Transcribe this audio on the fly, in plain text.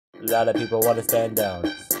A lot of people want to stand down.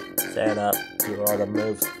 Stand up, do all the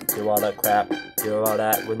moves, do all that crap, do all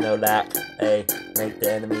that with no lack. Hey, make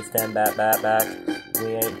the enemy stand back.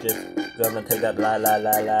 We ain't just gonna take that la.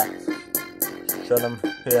 Show them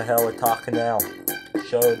who the hell we're talking now.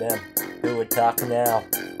 Show them who we're talking now.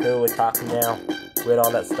 With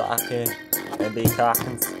all that stalking and be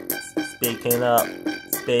talking, speaking up,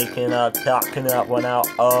 talking up, one out,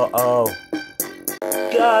 oh.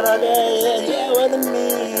 God on it, yeah, with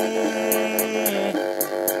me.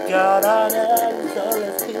 God on it, so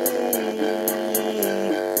let's see.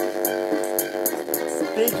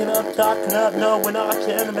 Speaking up, talking up, no, we're not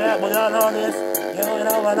kidding about, we're not on this. You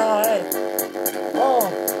know, hey. Oh.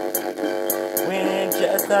 We ain't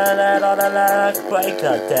just that on the line, break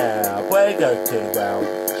her down, break her to the ground.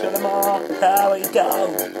 Show them all how we go.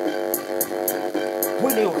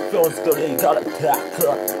 When you feel good, you gotta talk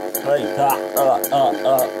up. Hey, talk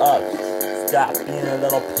up. Stop being a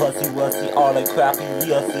little pussy wussy, all that crappy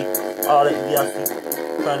yussy,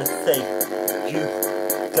 trying to say you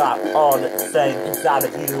got all the same inside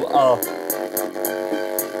of you,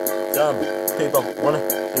 Dumb people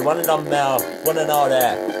wanna know now, wanna know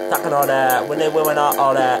that, talking all that, when they women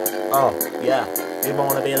all that, yeah, people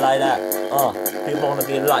wanna be like that, people wanna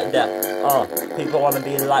be like that, people wanna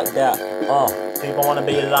be like that, people wanna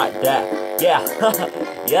be like that, yeah,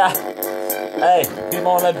 yeah, hey,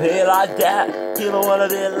 people wanna be like that, people wanna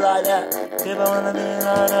be like that, people wanna be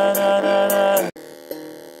like that,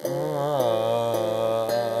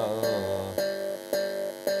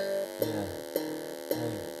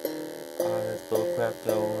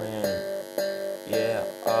 going, yeah,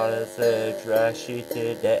 all this is trashy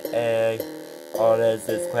today, all this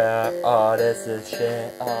is crap, all this is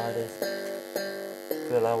shit, all this,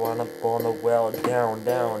 feel I wanna burn the well down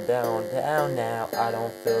now, I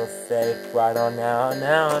don't feel safe right on now,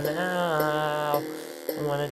 I wanna